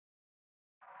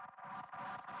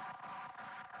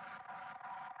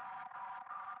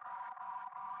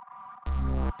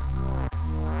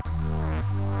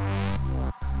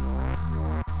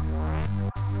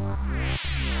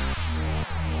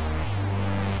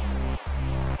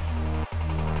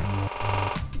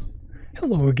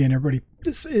Hello again, everybody.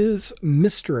 This is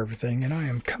Mr. Everything, and I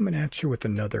am coming at you with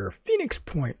another Phoenix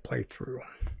Point playthrough.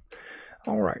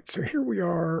 Alright, so here we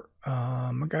are.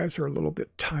 My guys are a little bit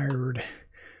tired.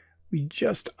 We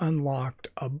just unlocked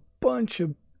a bunch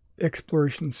of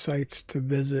exploration sites to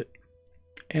visit,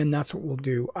 and that's what we'll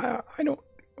do. I'm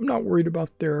not worried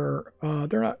about they're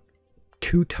not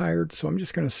too tired, so I'm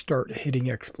just going to start hitting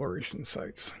exploration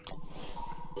sites.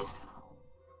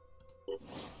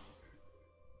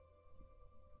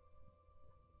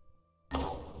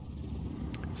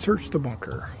 Search the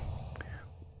bunker.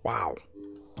 Wow.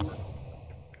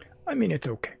 I mean, it's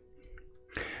okay.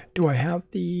 Do I have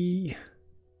the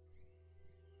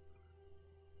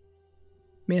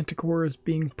Manticores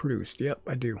being produced? Yep,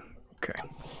 I do. Okay.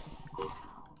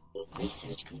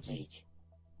 Research complete.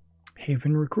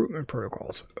 Haven recruitment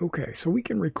protocols. Okay, so we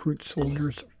can recruit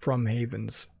soldiers from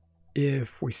havens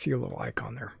if we see a little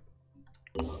icon there.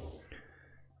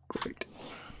 Great.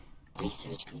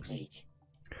 Research complete.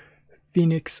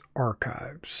 Phoenix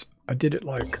Archives. I did it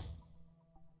like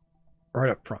right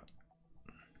up front.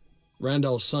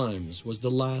 Randall Symes was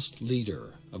the last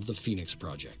leader of the Phoenix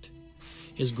Project.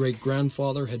 His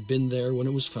great-grandfather had been there when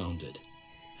it was founded,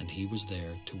 and he was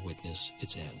there to witness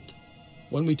its end.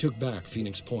 When we took back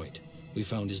Phoenix Point, we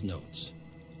found his notes.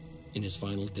 In his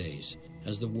final days,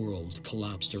 as the world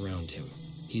collapsed around him,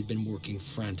 he'd been working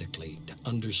frantically to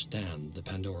understand the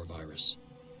Pandora virus.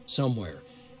 Somewhere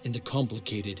in the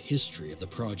complicated history of the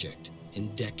project,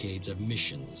 in decades of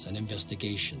missions and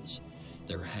investigations,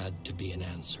 there had to be an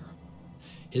answer.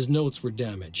 His notes were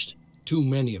damaged, too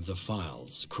many of the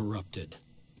files corrupted.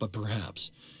 But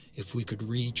perhaps, if we could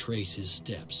retrace his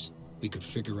steps, we could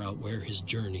figure out where his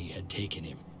journey had taken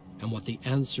him, and what the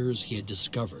answers he had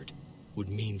discovered would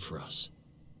mean for us.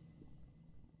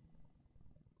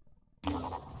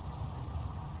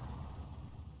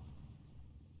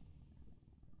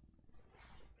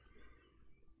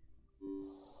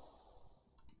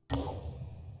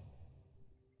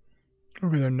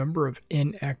 Okay, the number of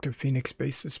inactive Phoenix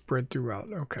bases spread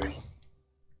throughout. Okay.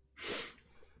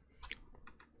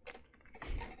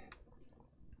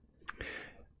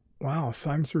 Wow,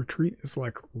 Symes Retreat is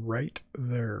like right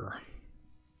there.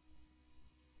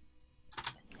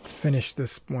 Let's finish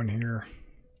this one here.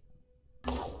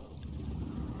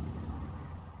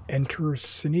 Enter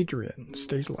Synedrian,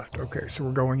 stage left. Okay, so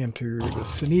we're going into the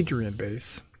Synedrian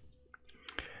base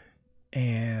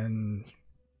and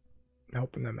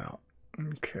helping them out.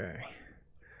 Okay.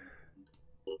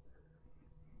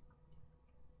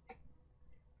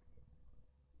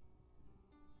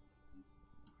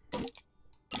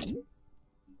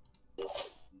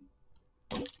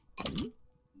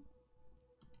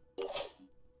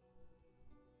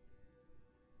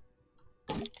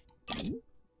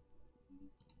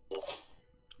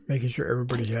 Making sure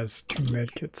everybody has 2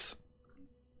 medkits.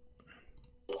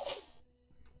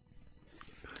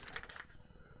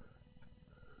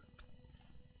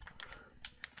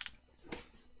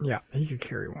 Yeah, he could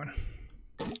carry one.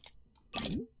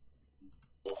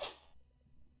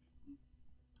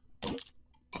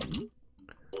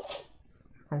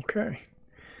 Okay.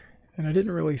 And I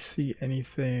didn't really see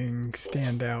anything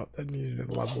stand out that needed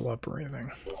to level up or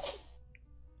anything.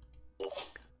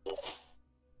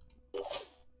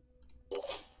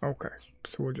 Okay,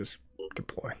 so we'll just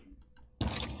deploy.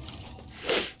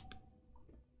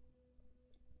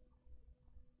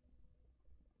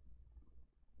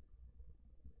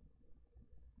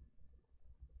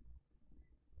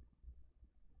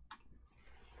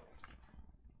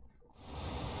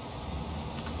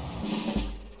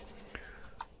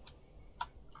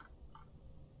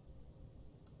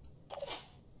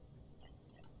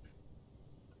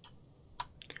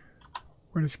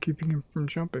 What is keeping him from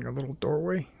jumping? A little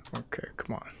doorway? Okay,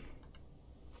 come on.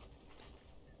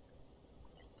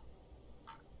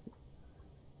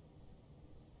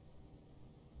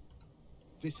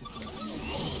 This is going to be.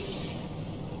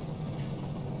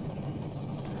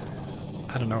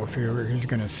 I don't know if he's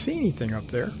going to see anything up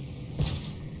there.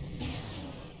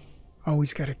 Oh,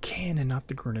 he's got a cannon, not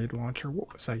the grenade launcher.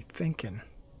 What was I thinking?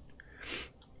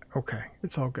 Okay,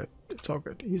 it's all good. It's all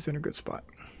good. He's in a good spot.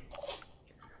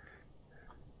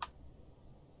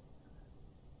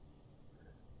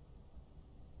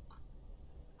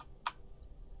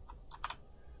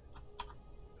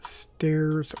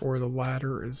 Stairs or the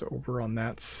ladder is over on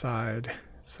that side,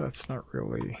 so that's not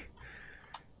really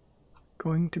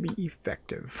going to be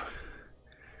effective.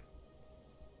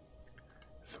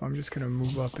 So I'm just going to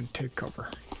move up and take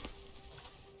cover.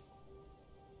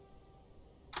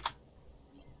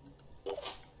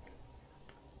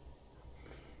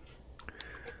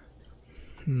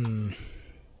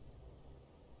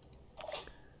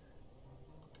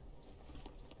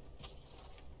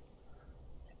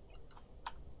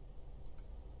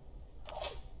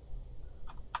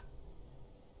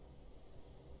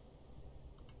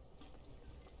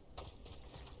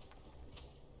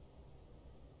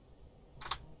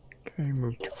 Okay,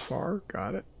 move too far.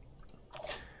 Got it.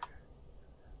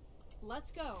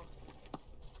 Let's go.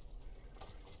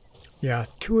 Yeah,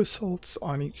 2 assaults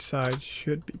on each side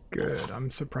should be good.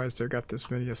 I'm surprised I got this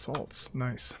many assaults.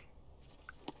 Nice.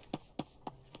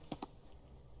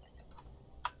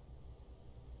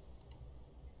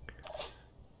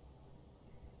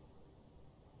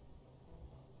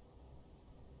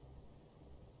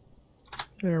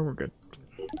 Yeah, we're good.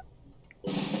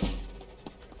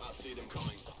 I see them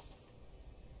coming.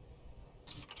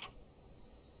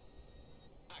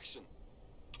 Action.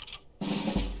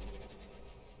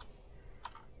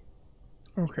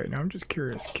 Okay, now I'm just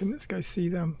curious. Can this guy see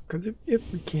them? Because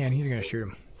if we can, he's going to shoot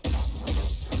him.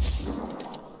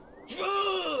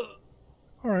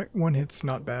 Alright, 1 hit's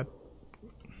not bad.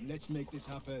 Let's make this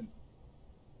happen.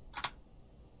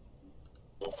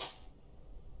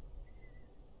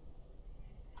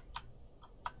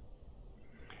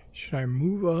 Should I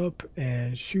move up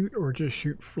and shoot or just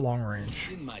shoot for long range?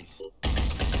 In my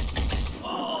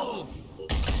oh!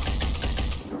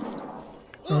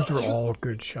 Those were all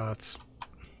good shots.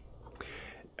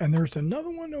 And there's another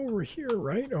one over here,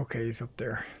 right? Okay, he's up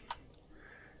there.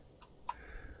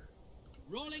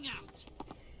 Rolling out.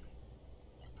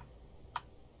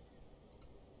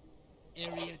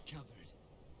 Area covered.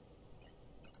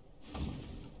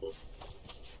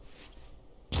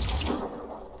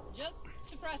 Just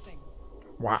suppressing.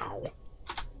 Wow.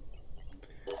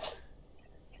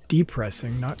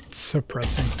 Depressing, not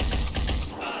suppressing.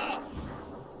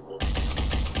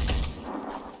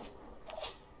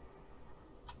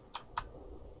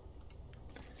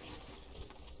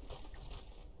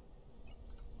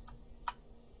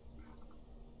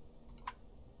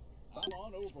 I'm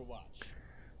on Overwatch.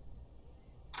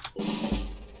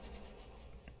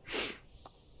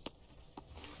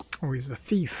 Oh, he's a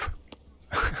thief.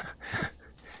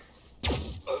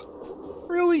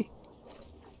 Really?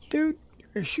 Dude, you're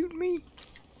gonna shoot me?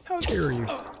 How dare you? You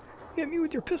hit me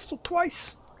with your pistol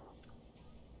twice?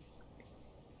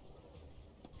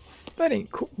 That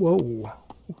ain't cool. Whoa.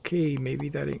 Okay, maybe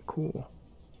that ain't cool.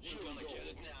 You're gonna get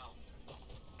it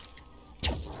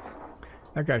now.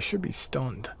 That guy should be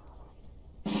stunned.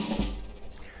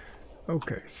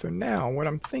 Okay, so now what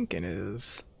I'm thinking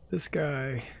is this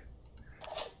guy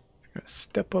is gonna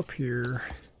step up here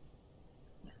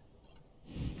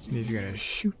and he's gonna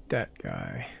shoot that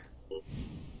guy.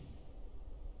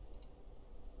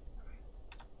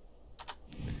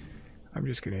 I'm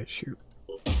just gonna hit shoot.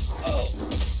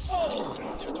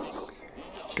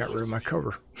 Got rid of my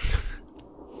cover.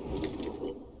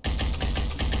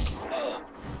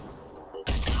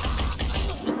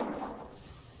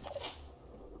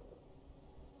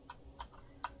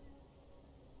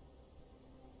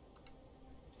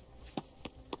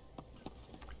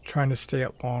 Trying to stay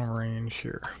at long range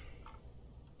here.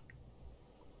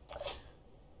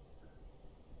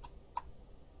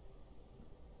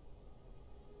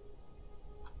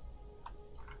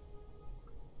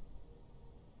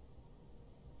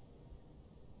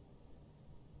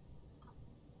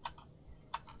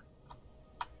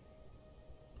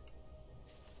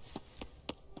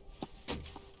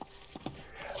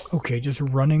 Okay, just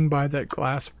running by that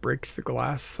glass breaks the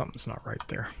glass. Something's not right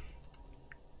there.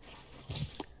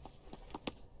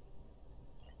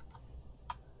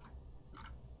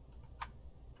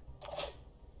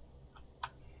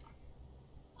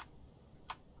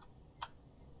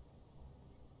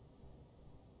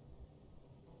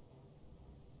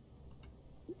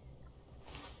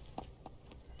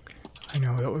 I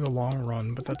know, that was a long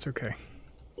run, but that's okay.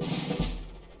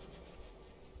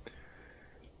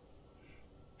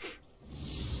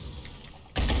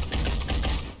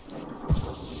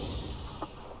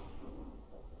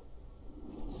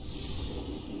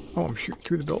 Oh, I'm shooting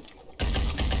through the build.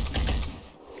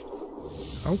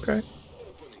 Okay.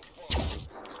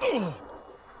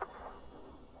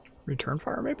 Return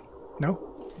fire, maybe? No?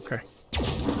 Okay.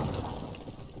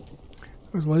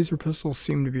 Those laser pistols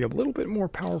seem to be a little bit more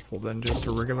powerful than just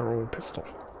a regular old pistol.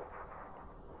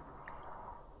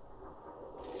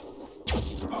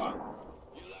 You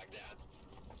like that?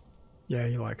 Yeah,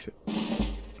 he likes it.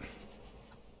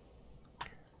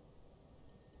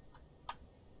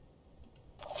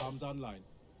 Arms online.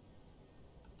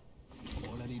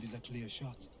 All I need is a clear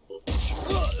shot.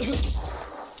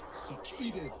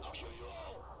 Succeeded. I'll kill you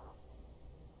all.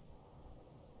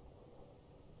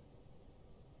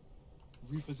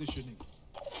 Repositioning.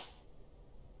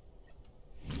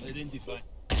 Identify.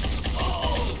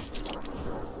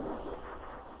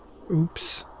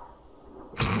 Oops.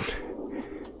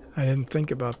 I didn't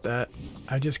think about that.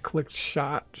 I just clicked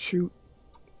shot, shoot.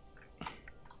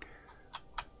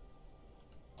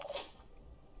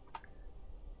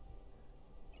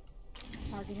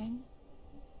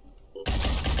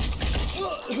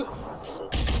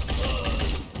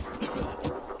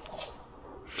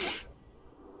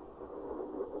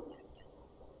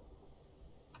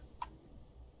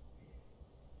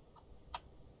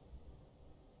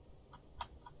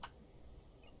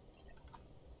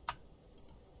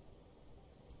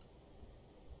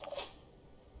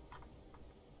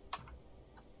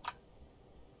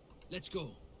 Let's go.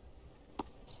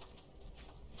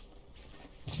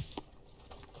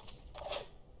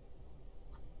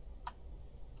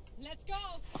 Let's go.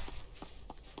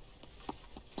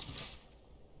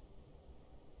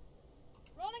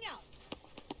 Rolling out.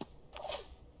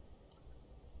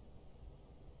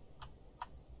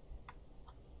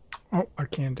 Oh, I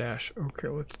can dash. Okay,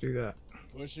 let's do that.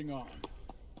 Pushing on.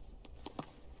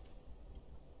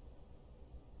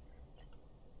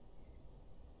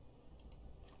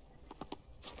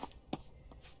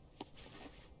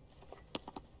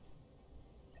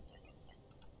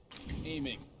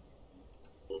 Aiming.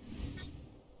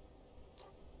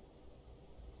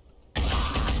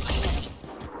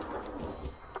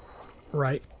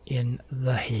 Right in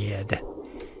the head.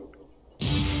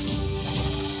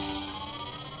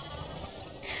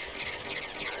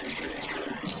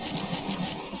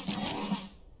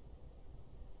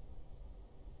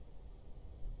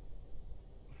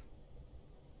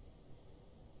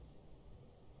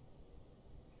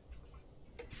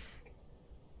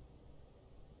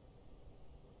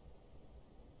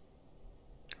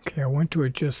 Okay, I went to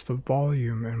adjust the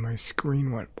volume and my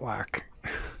screen went black.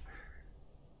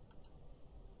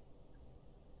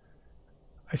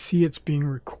 I see it's being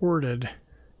recorded.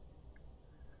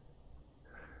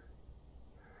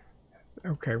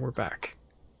 Okay, we're back.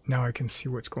 Now I can see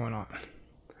what's going on.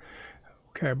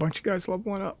 Okay, a bunch of guys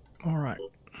leveling up. All right.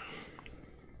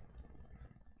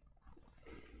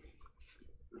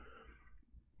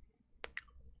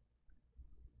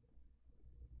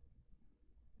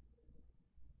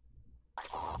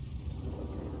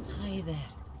 Hi there.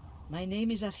 My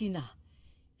name is Athena,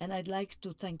 and I'd like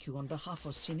to thank you on behalf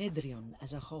of Synedrion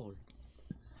as a whole.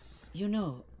 You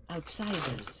know,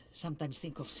 outsiders sometimes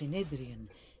think of Synedrion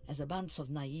as a bunch of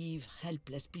naive,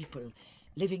 helpless people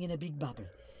living in a big bubble.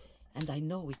 And I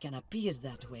know we can appear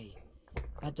that way.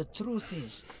 But the truth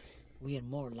is, we are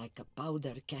more like a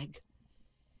powder keg.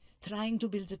 Trying to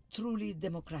build a truly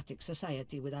democratic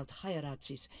society without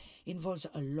hierarchies involves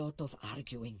a lot of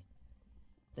arguing.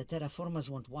 The terraformers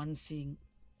want one thing,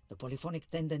 the polyphonic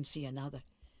tendency another.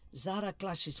 Zara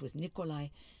clashes with Nikolai,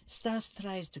 Stas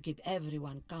tries to keep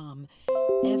everyone calm.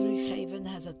 Every haven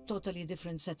has a totally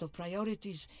different set of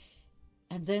priorities,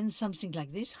 and then something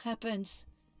like this happens.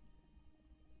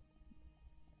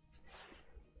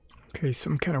 Okay,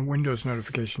 some kind of Windows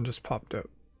notification just popped up.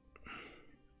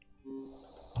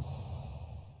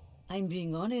 I'm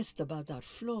being honest about our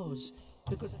flaws,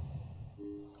 because...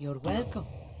 You're welcome.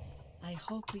 I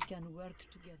hope we can work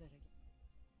together again.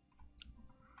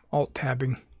 Alt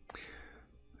tabbing.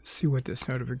 See what this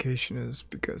notification is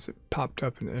because it popped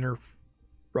up and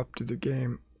interrupted the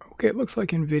game. Okay, it looks like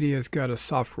NVIDIA's got a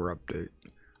software update.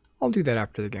 I'll do that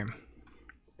after the game.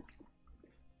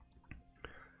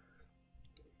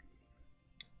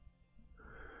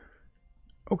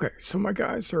 Okay, so my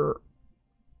guys are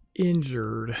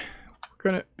injured.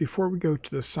 Before we go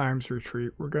to the Symes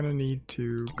retreat, we're gonna need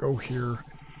to go here,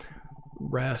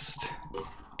 rest,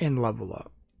 and level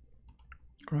up.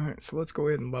 Alright, so let's go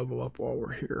ahead and level up while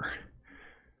we're here.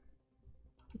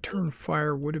 Return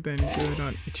fire would have been good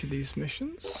on each of these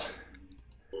missions.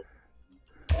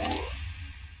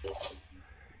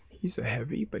 He's a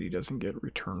heavy, but he doesn't get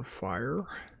return fire.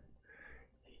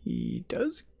 He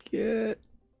does get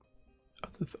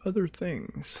other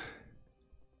things.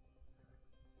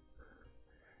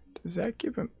 Does that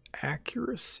give him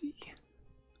accuracy?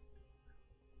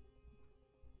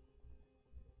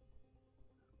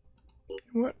 You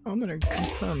know what? I'm going to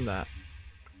confirm that.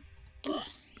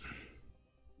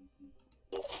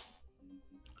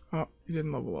 Oh, he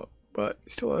didn't level up, but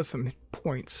he still has some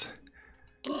points.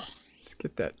 Let's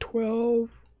get that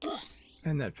 12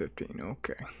 and that 15.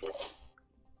 Okay.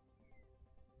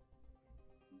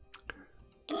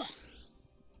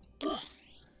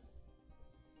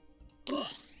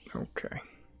 Okay.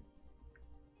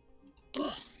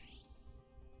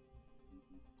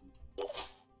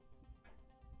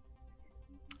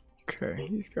 Okay,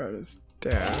 he's got his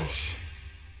dash.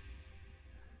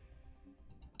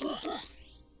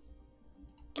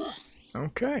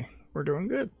 Okay, we're doing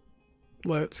good.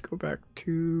 Let's go back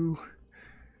to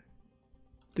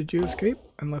the geoscape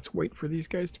and let's wait for these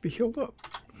guys to be healed up.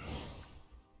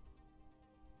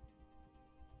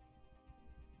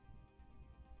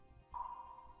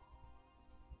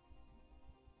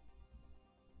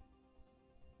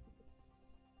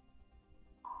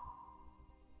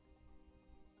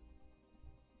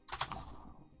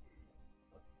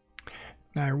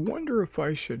 Now I wonder if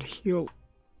I should heal,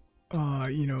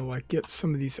 you know, like get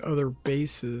some of these other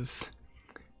bases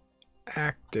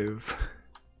active.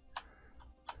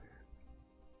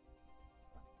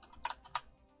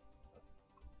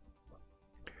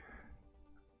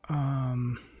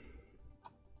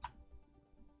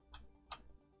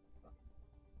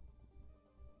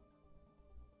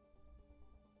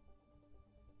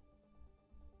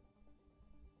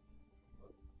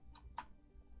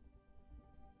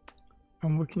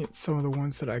 I'm looking at some of the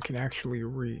ones that I can actually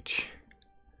reach.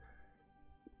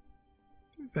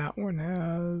 That one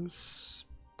has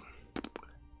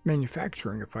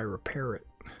manufacturing if I repair it.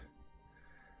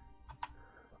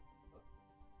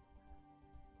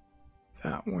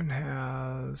 That one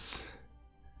has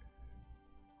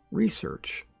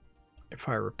research if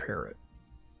I repair it.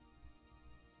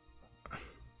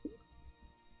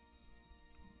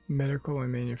 Medical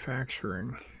and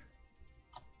manufacturing.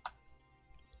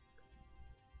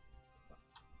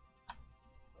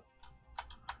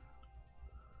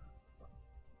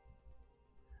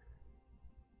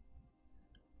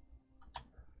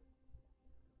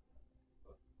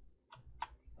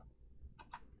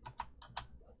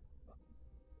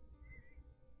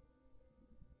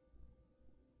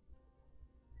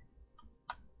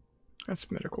 That's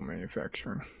medical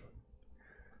manufacturing.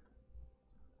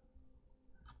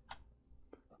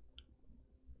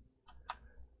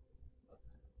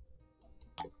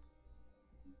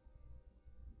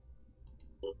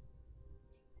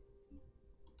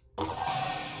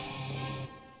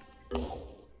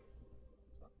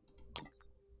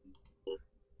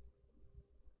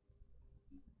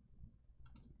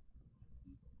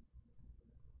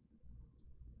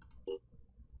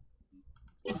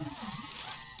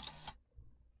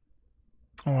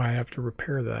 Oh, I have to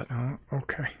repair that, huh?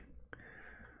 Okay.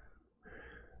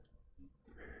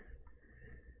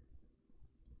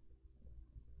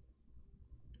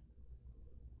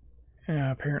 And I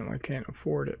apparently can't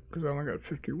afford it because I only got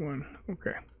 51.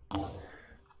 Okay.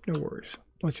 No worries.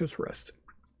 Let's just rest.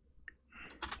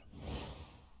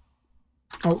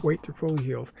 Oh, wait, they're fully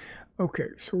healed. Okay,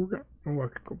 so we're going to... Oh, I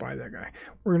could go buy that guy.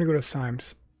 We're going to go to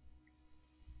Symes.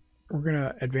 We're going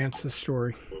to advance the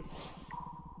story.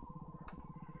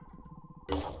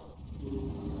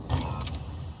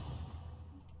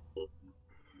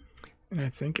 And I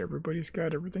think everybody's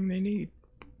got everything they need.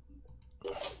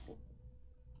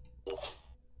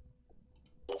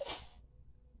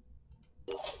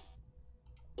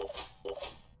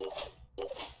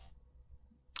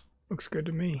 Looks good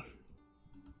to me.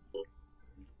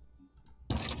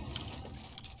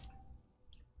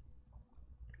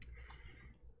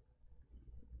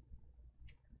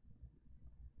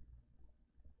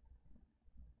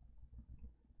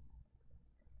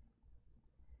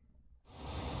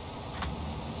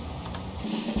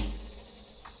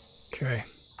 Okay,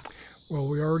 well,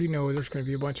 we already know there's going to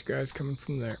be a bunch of guys coming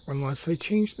from there. Unless they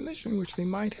change the mission, which they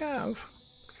might have.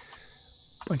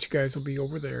 A bunch of guys will be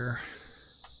over there.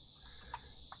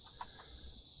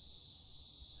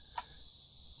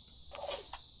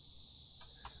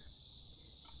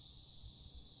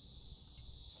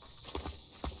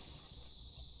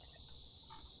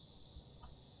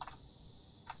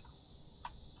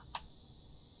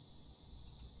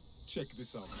 Check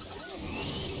this out.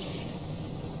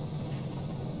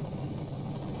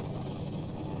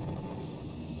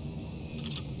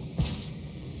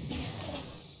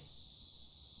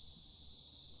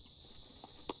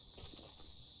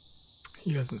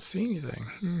 He doesn't see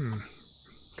anything.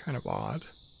 Kind of odd.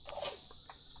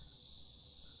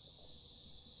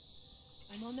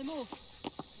 I'm on the move.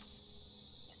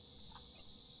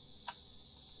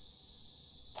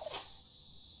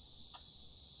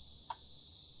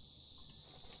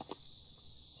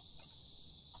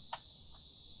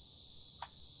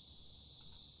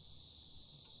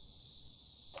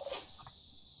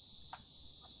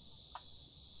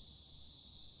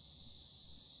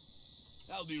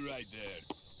 I'll be right there.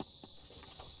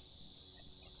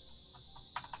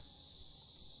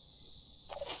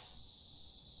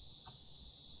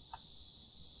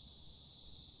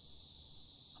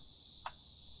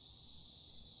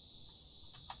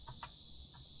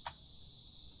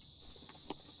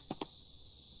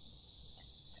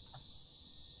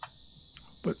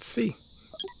 Let's see.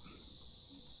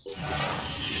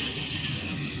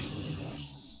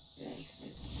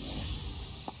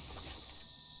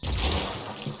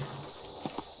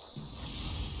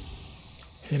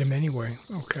 Hit him anyway.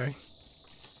 Okay.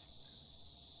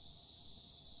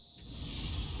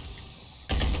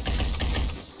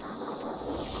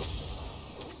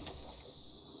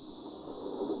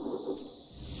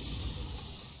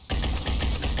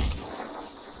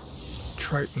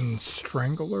 Triton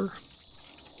Strangler.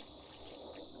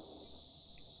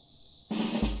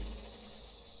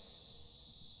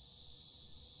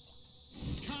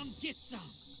 Come get some.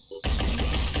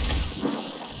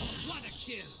 What a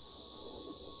kill.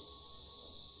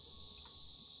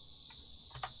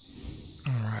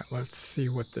 Alright, let's see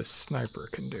what this sniper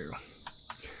can do.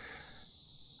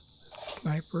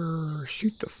 Sniper,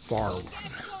 shoot the far one.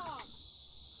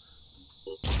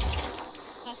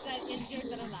 Hostile injured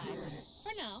but alive.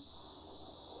 know.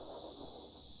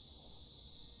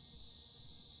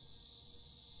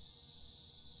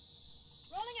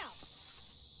 Rolling out.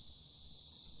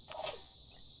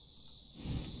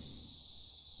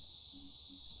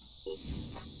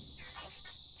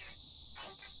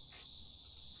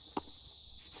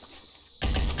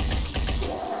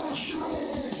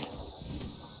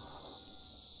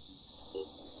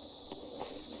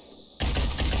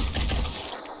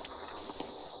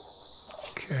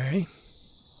 Okay.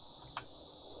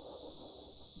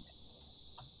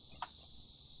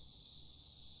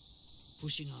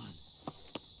 Pushing on.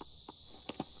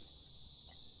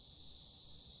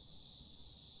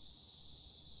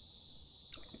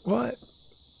 What?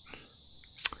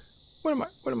 What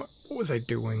was I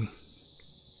doing?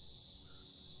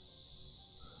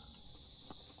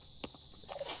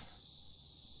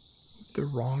 The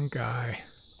wrong guy.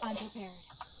 I'm prepared.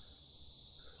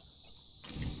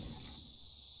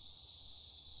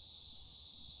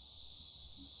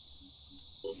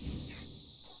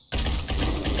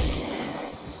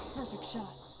 Perfect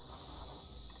shot.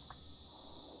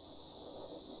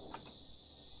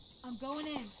 I'm going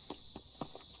in.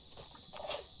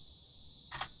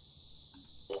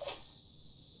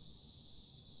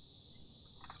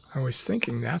 I was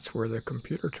thinking that's where the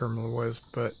computer terminal was,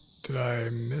 but did I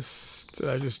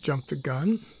just jump the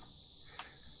gun?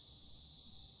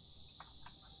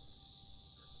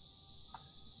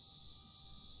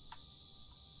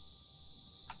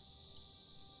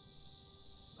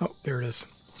 Oh, there it is.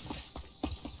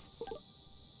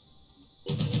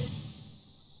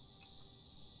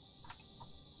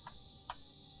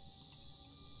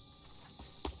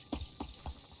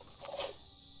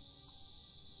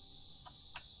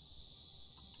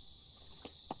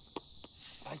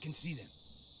 I can see them.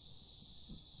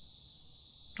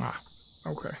 Ah,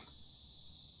 okay.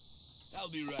 I'll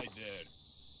be right there.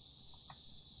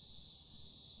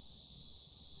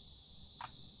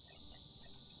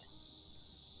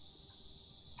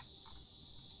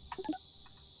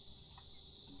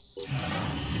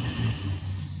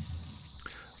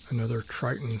 Another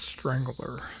Triton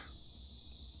Strangler.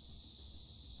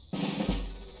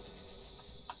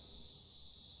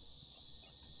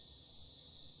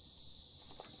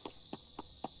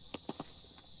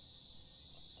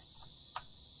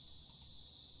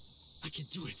 I can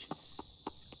do it.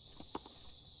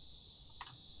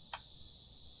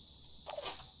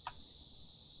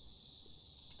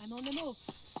 I'm on the move.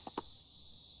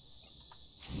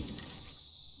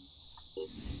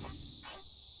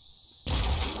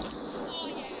 Oh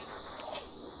yeah.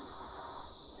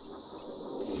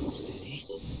 Steady.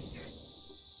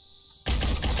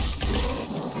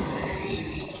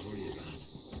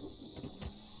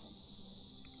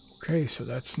 Okay, so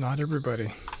that's not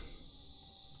everybody.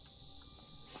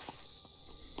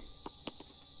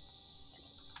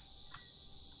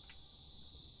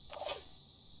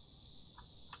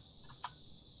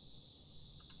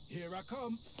 Here I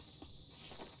come.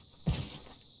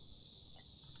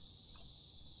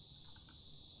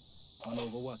 On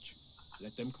Overwatch.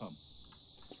 Let them come.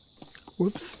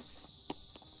 Whoops.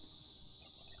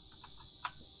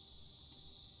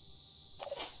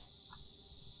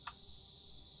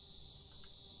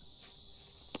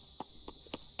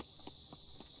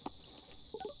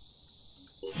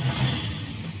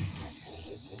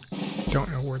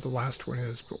 Don't know where the last one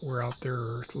is, but we're out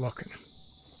there looking.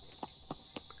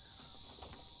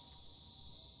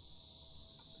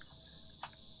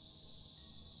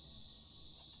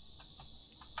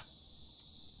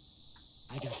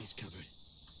 I got this covered.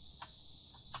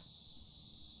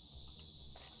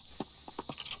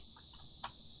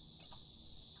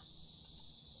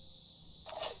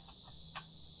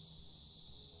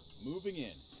 Moving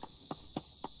in.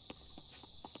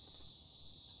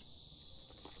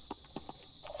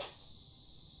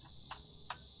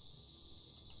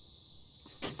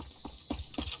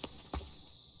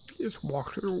 Just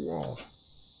walk through the wall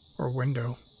or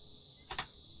window.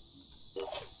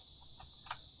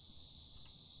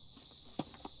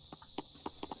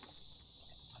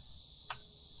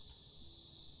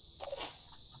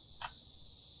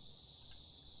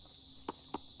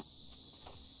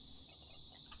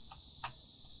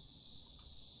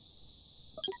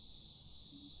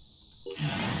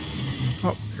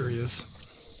 Oh, there he is.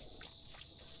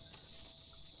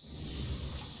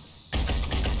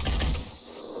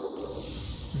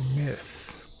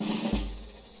 Miss.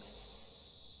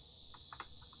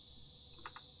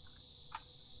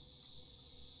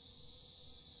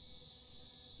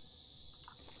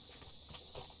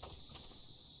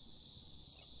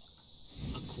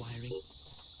 Acquiring.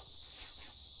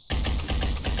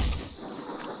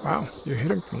 Wow, you hit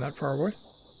him from that far away?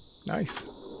 Nice.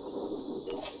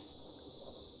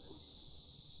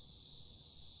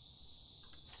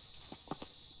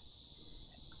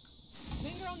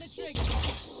 Finger on the trigger.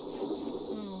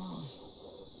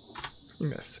 You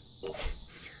missed.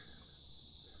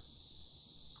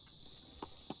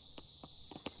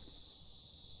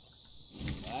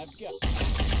 I've got.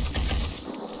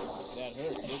 That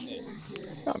hurt, didn't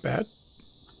it? Not bad.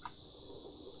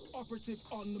 Operative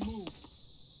on the move.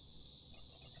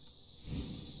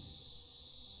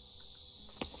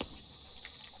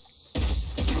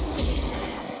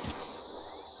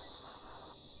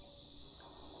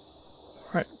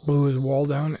 Alright, blew his wall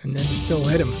down and then still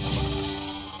hit him.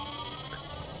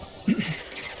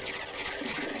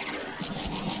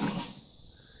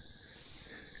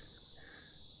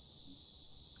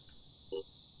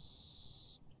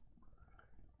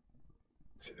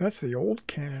 See, that's the old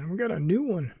cannon. We got a new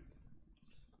one.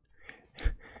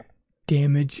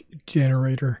 Damage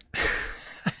generator.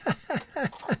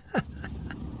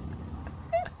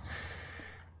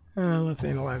 Let's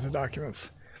analyze the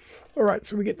documents. Alright,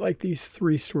 so we get like these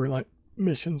 3 storyline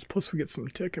missions, plus we get some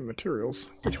tech and materials,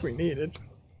 which we needed.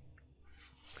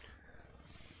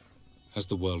 As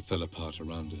the world fell apart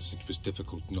around us, it was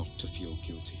difficult not to feel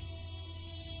guilty.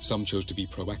 Some chose to be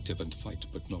proactive and fight,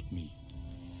 but not me.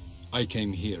 I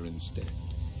came here instead.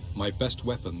 My best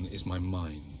weapon is my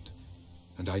mind,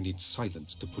 and I need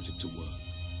silence to put it to work.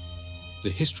 The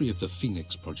history of the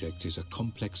Phoenix Project is a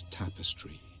complex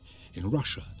tapestry. In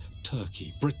Russia,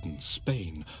 Turkey, Britain,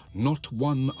 Spain, not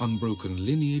one unbroken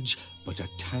lineage, but a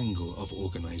tangle of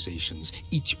organizations,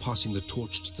 each passing the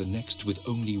torch to the next with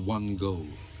only one goal: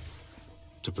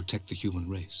 to protect the human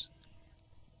race.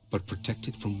 But protect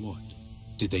it from what?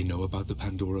 Did they know about the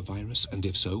Pandora virus? And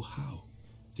if so, how?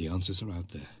 The answers are out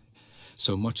there.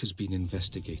 So much has been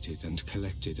investigated and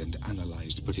collected and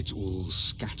analyzed, but it's all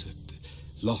scattered,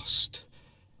 lost.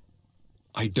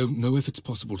 I don't know if it's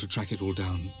possible to track it all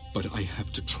down, but I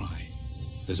have to try.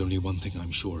 There's only one thing I'm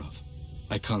sure of.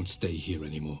 I can't stay here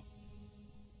anymore.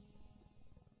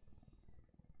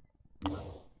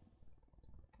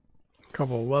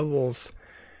 Couple of levels,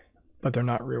 but they're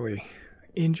not really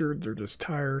injured, they're just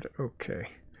tired. Okay.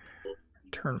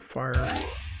 Turn fire.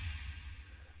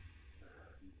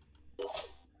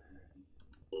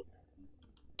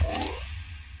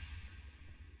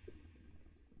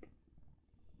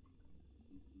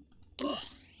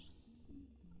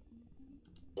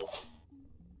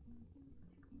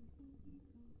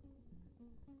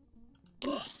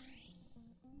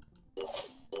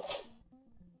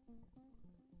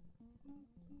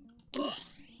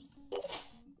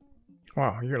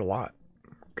 Wow, you get a lot.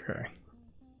 Okay.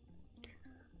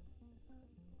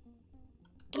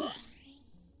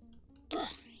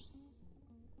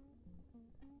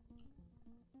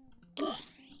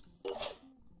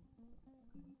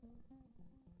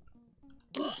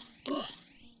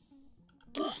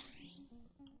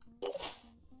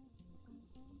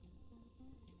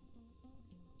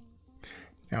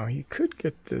 Now he could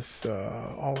get this,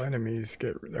 all enemies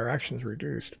get their actions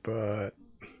reduced, but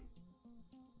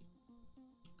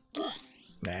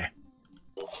nah.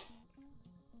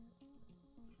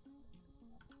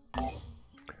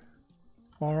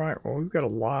 Alright, well, we've got a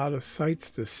lot of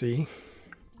sights to see.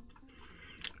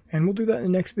 And we'll do that in the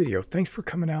next video. Thanks for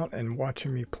coming out and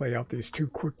watching me play out these 2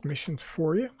 quick missions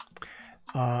for you.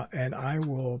 And I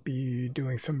will be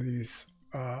doing some of these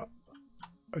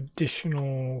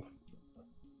additional...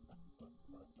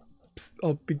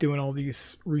 I'll be doing all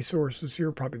these resources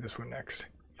here, probably this one next.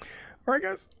 Alright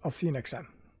guys, I'll see you next time.